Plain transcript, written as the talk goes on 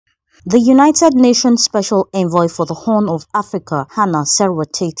The United Nations Special Envoy for the Horn of Africa, Hannah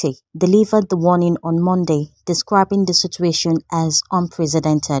Serwa-Tete, delivered the warning on Monday, describing the situation as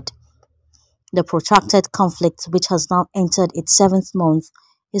unprecedented. The protracted conflict, which has now entered its 7th month,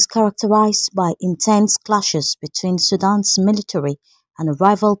 is characterized by intense clashes between Sudan's military and a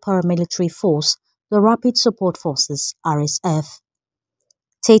rival paramilitary force, the Rapid Support Forces (RSF).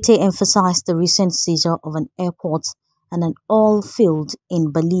 Tete emphasized the recent seizure of an airport and an oil field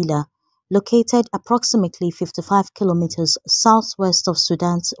in Balila, located approximately 55 kilometers southwest of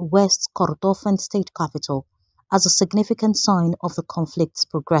Sudan's West Kordofan state capital, as a significant sign of the conflict's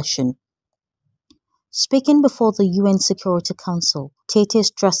progression. Speaking before the UN Security Council, Tete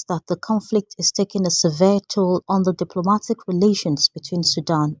stressed that the conflict is taking a severe toll on the diplomatic relations between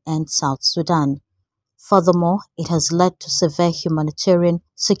Sudan and South Sudan. Furthermore, it has led to severe humanitarian,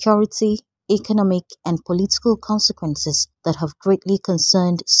 security, economic, and political consequences that have greatly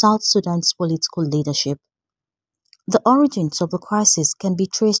concerned South Sudan's political leadership. The origins of the crisis can be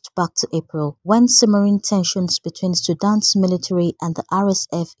traced back to April, when simmering tensions between Sudan's military and the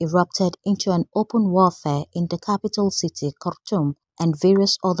RSF erupted into an open warfare in the capital city, Khartoum, and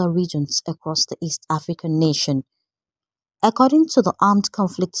various other regions across the East African nation. According to the Armed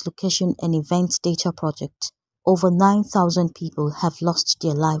Conflict Location and Event Data Project, over 9,000 people have lost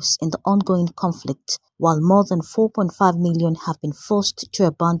their lives in the ongoing conflict, while more than 4.5 million have been forced to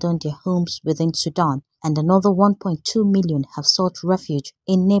abandon their homes within Sudan, and another 1.2 million have sought refuge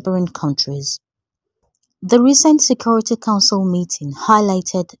in neighboring countries. The recent Security Council meeting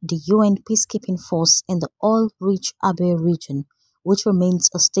highlighted the UN peacekeeping force in the oil-rich Abyei region, which remains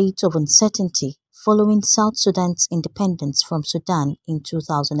a state of uncertainty following South Sudan's independence from Sudan in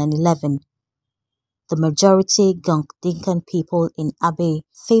 2011. The majority Dinkan people in Abyei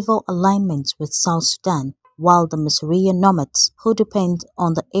favor alignment with South Sudan, while the Masuriya nomads, who depend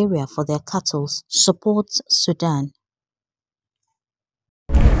on the area for their cattle, support Sudan.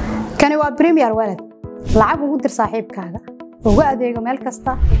 Kani waa Premier Wallet. Lacag ugu dir saaxiibkaaga. Ugu adeego meel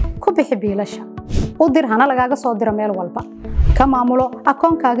kasta, ku bixi biilasha. U dir hana lagaaga soo diro meel walba. Ka maamulo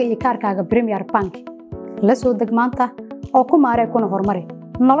akoonkaaga iyo kaarkaaga Premier Bank. La soo deg maanta oo ku maaree kuna horumari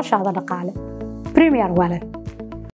noloshaada dhaqaale. Premier Wallet.